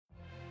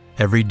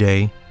Every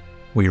day,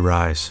 we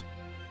rise,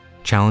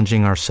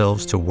 challenging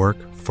ourselves to work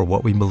for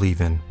what we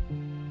believe in.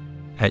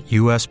 At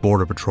U.S.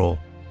 Border Patrol,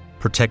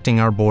 protecting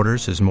our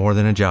borders is more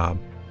than a job.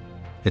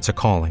 It's a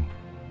calling.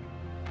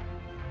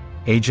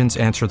 Agents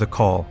answer the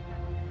call,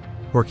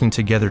 working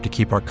together to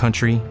keep our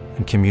country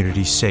and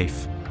communities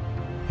safe.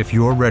 If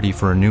you're ready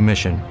for a new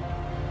mission,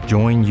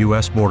 join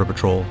U.S. Border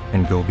Patrol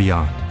and go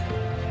beyond.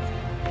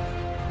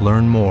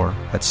 Learn more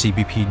at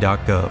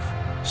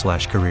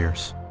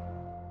cbp.gov/careers.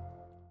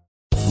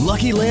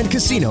 Lucky Land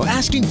Casino,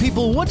 asking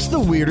people, what's the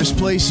weirdest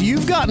place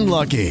you've gotten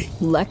lucky?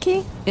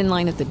 Lucky? In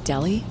line at the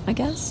deli, I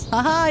guess?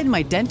 Aha, in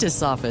my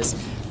dentist's office.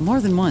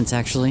 More than once,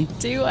 actually.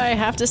 Do I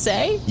have to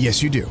say?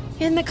 Yes, you do.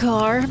 In the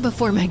car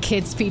before my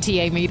kids'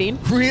 PTA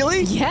meeting.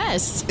 Really?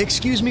 Yes.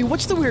 Excuse me,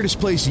 what's the weirdest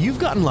place you've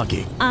gotten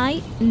lucky?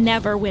 I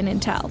never win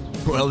and tell.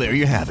 Well, there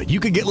you have it. You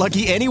can get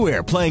lucky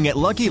anywhere, playing at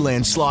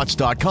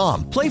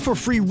LuckyLandSlots.com. Play for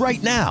free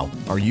right now.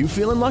 Are you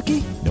feeling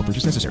lucky? No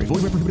purchase necessary.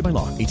 Void where prohibited by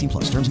law. 18+.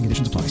 Terms and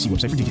conditions apply. See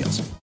website for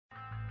details.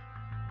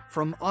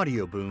 From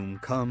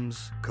Audioboom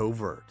comes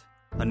Covert,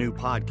 a new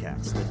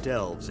podcast that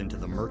delves into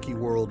the murky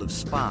world of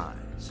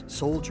spies,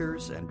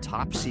 soldiers, and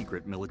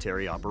top-secret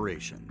military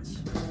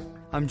operations.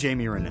 I'm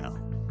Jamie Rennell,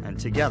 and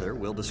together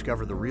we'll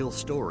discover the real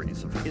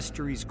stories of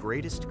history's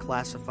greatest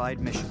classified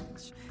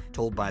missions,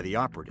 told by the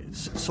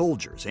operatives,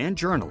 soldiers, and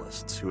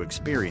journalists who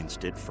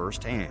experienced it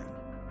firsthand.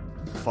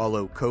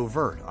 Follow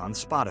Covert on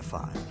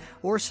Spotify,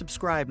 or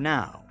subscribe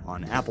now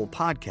on Apple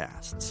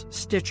Podcasts,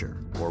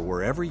 Stitcher, or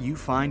wherever you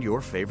find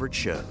your favorite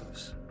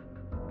shows.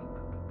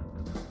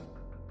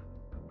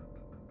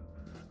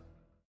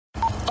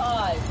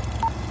 5,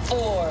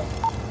 4,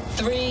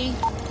 3,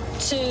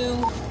 2,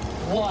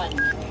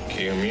 1.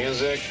 Cue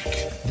music.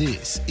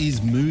 This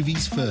is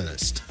Movies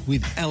First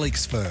with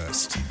Alex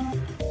First.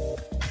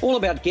 All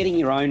about getting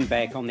your own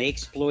back on the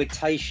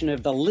exploitation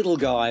of the little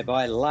guy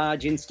by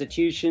large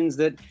institutions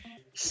that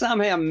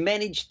somehow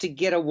managed to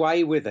get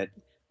away with it.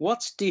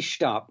 What's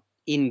dished up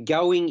in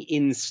Going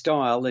in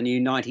Style, the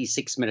new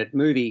 96-minute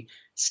movie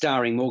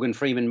starring Morgan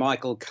Freeman,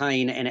 Michael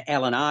Caine and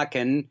Alan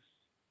Arkin,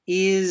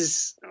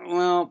 is,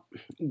 well,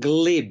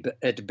 glib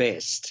at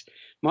best.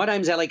 My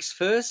name's Alex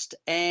First,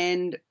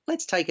 and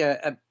let's take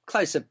a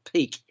closer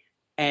peek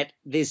at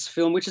this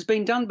film, which has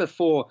been done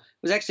before.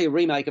 It was actually a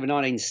remake of a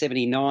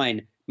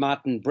 1979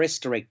 Martin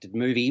Brest-directed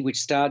movie,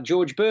 which starred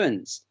George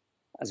Burns,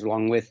 as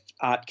along with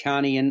Art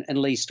Carney and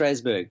Lee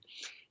Strasberg.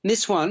 In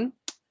this one,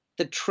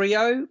 the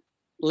trio,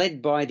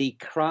 led by the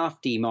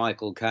crafty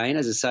Michael Caine,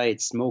 as I say,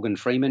 it's Morgan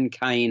Freeman,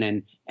 Caine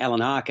and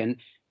Alan Arkin,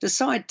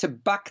 decide to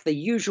buck the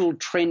usual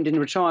trend in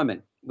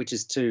retirement, which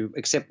is to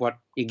accept what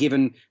you're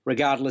given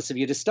regardless of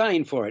your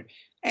disdain for it,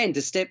 and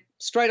to step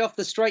straight off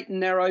the straight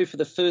and narrow for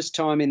the first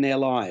time in their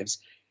lives.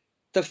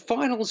 The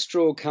final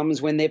straw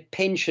comes when their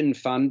pension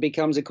fund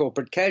becomes a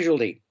corporate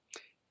casualty.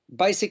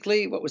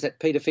 Basically, what was that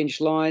Peter Finch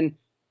line?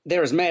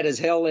 They're as mad as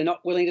hell, they're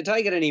not willing to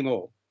take it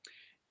anymore.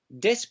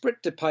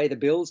 Desperate to pay the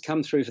bills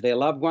come through for their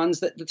loved ones,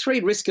 the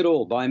three risk it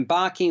all by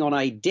embarking on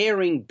a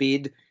daring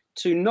bid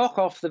to knock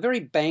off the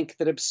very bank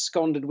that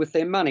absconded with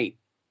their money.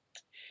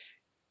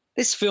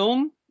 This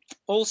film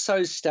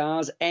also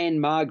stars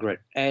Anne Margaret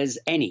as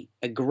Annie,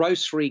 a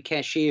grocery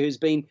cashier who's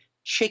been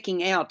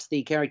checking out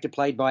the character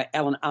played by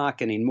Alan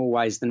Arkin in more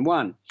ways than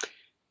one.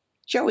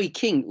 Joey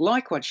King,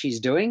 like what she's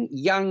doing,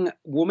 young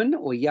woman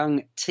or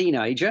young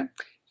teenager,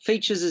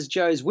 features as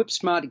Joe's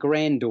whip-smart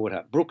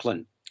granddaughter,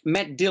 Brooklyn.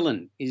 Matt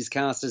Dillon is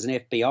cast as an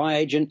FBI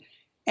agent,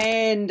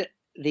 and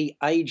the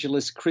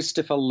ageless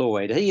Christopher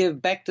Lloyd, he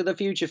of Back to the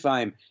Future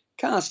fame,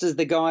 cast as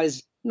the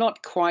guy's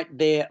not quite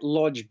there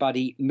lodge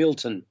buddy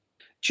Milton.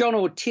 John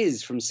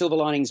Ortiz from Silver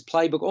Linings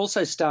Playbook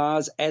also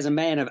stars as a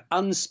man of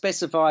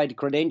unspecified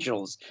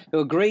credentials who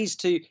agrees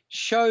to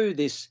show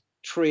this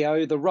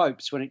trio the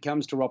ropes when it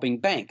comes to robbing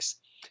banks.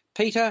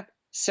 Peter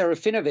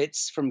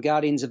Serafinovitz from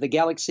Guardians of the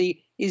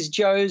Galaxy is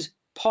Joe's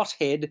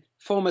pothead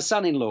former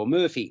son-in-law,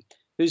 Murphy,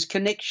 whose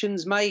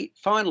connections may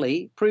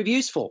finally prove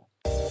useful.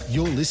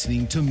 You're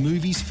listening to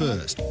Movies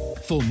First.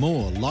 For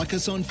more, like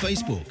us on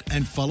Facebook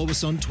and follow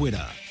us on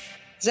Twitter.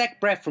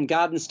 Zach Braff from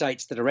Garden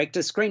State's the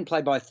director,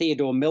 screenplay by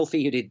Theodore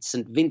Melfi, who did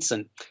St.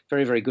 Vincent.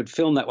 Very, very good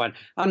film, that one.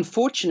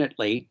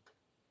 Unfortunately,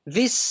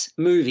 this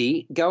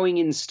movie, Going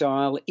in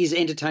Style, is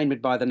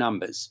entertainment by the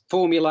numbers.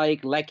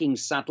 Formulaic, lacking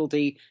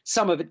subtlety,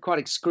 some of it quite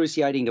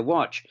excruciating to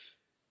watch.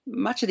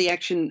 Much of the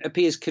action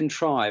appears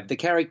contrived. The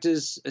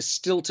characters are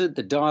stilted,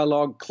 the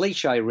dialogue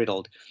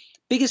cliche-riddled.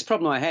 Biggest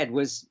problem I had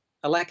was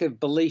a lack of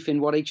belief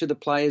in what each of the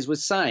players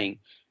was saying.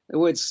 The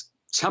words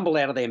tumbled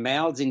out of their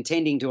mouths,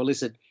 intending to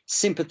elicit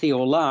sympathy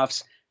or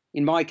laughs.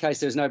 In my case,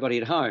 there was nobody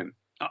at home.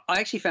 I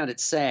actually found it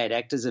sad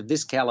actors of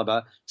this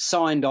calibre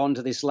signed on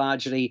to this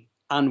largely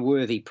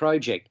unworthy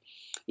project.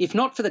 If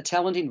not for the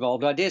talent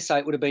involved, I dare say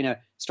it would have been a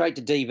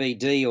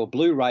straight-to-DVD or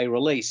Blu-ray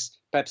release,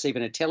 perhaps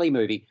even a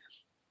telemovie.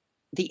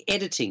 The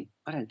editing,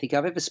 I don't think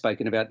I've ever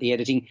spoken about the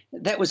editing.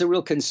 That was a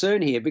real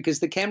concern here because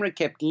the camera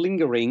kept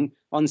lingering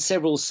on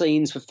several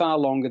scenes for far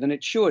longer than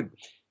it should.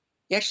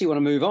 You actually want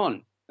to move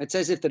on. It's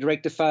as if the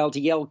director failed to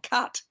yell,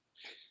 cut.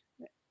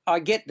 I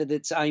get that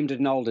it's aimed at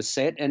an older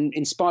set, and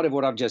in spite of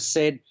what I've just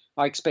said,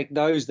 I expect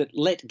those that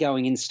let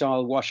Going in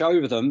Style wash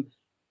over them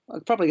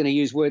are probably going to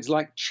use words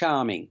like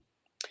charming.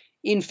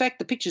 In fact,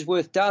 The Picture's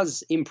Worth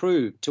does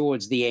improve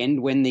towards the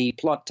end when the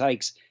plot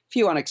takes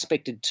few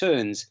unexpected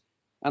turns,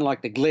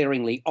 unlike the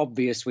glaringly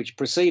obvious which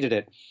preceded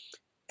it.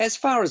 As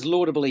far as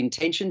laudable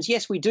intentions,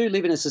 yes, we do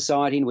live in a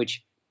society in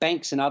which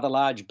banks and other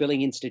large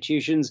billing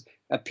institutions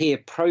appear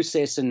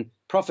process and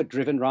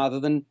profit-driven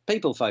rather than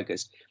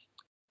people-focused.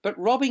 But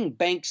robbing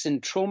banks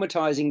and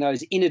traumatising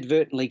those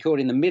inadvertently caught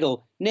in the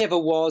middle never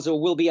was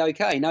or will be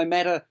okay, no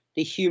matter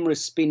the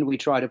humorous spin we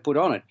try to put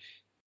on it.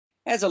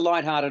 As a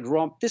light-hearted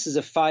romp, this is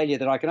a failure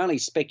that I can only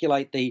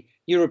speculate the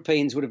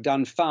Europeans would have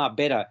done far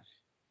better.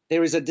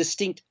 There is a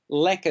distinct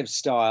lack of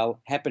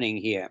style happening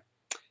here.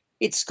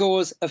 It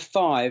scores a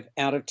 5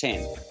 out of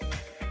 10.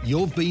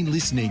 You've been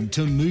listening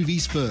to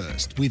Movies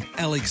First with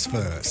Alex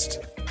First.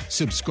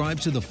 Subscribe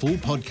to the full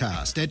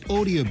podcast at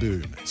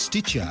Audioboom,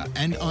 Stitcher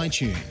and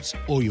iTunes,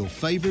 or your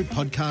favourite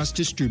podcast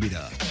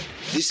distributor.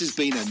 This has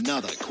been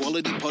another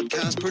quality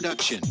podcast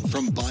production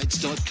from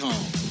Bytes.com.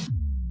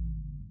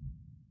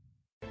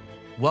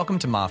 Welcome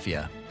to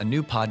Mafia, a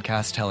new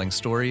podcast telling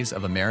stories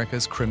of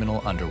America's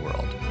criminal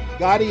underworld.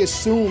 Gotti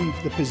assumed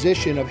the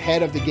position of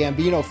head of the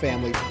Gambino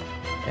family.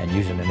 And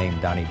using the name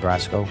Donnie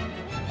Brasco,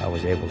 I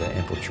was able to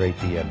infiltrate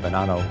the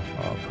Bonanno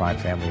crime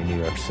family in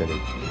New York City.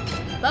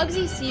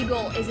 Bugsy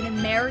Siegel is an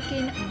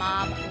American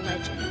mob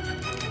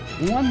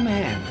legend. One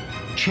man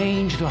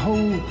changed the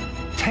whole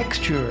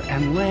texture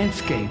and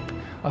landscape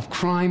of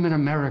crime in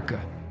America.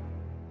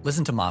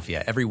 Listen to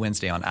Mafia every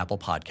Wednesday on Apple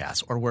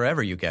Podcasts or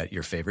wherever you get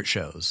your favorite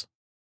shows.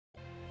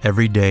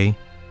 Every day,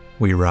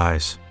 we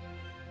rise,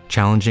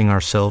 challenging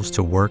ourselves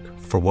to work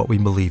for what we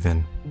believe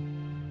in.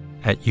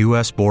 At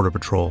U.S. Border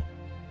Patrol,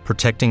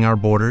 protecting our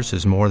borders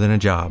is more than a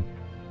job.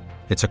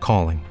 It's a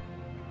calling.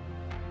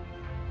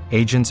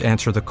 Agents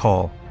answer the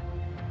call,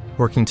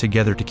 working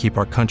together to keep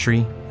our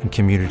country and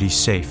communities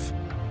safe.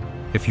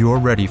 If you're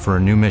ready for a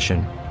new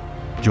mission,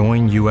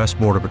 join U.S.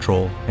 Border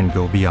Patrol and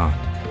go beyond.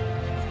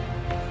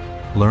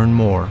 Learn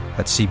more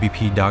at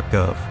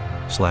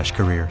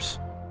cbp.gov/careers.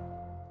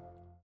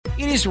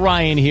 It is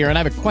Ryan here, and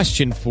I have a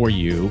question for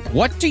you.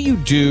 What do you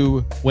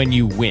do when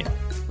you win?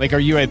 Like, are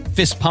you a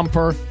fist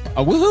pumper,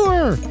 a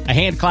woohooer, a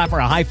hand clapper,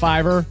 a high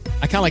fiver?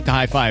 I kind of like the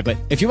high five, but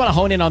if you want to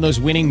hone in on those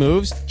winning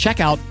moves, check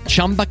out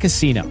Chumba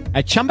Casino.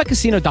 At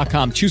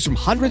ChumbaCasino.com, choose from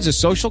hundreds of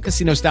social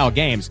casino-style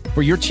games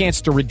for your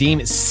chance to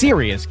redeem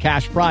serious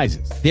cash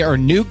prizes. There are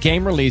new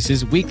game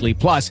releases weekly,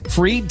 plus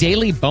free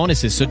daily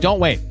bonuses, so don't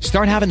wait.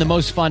 Start having the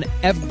most fun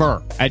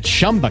ever at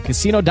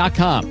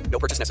ChumbaCasino.com. No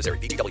purchase necessary.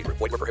 VGW Group.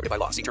 Void where prohibited by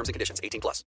law. See terms and conditions. 18+.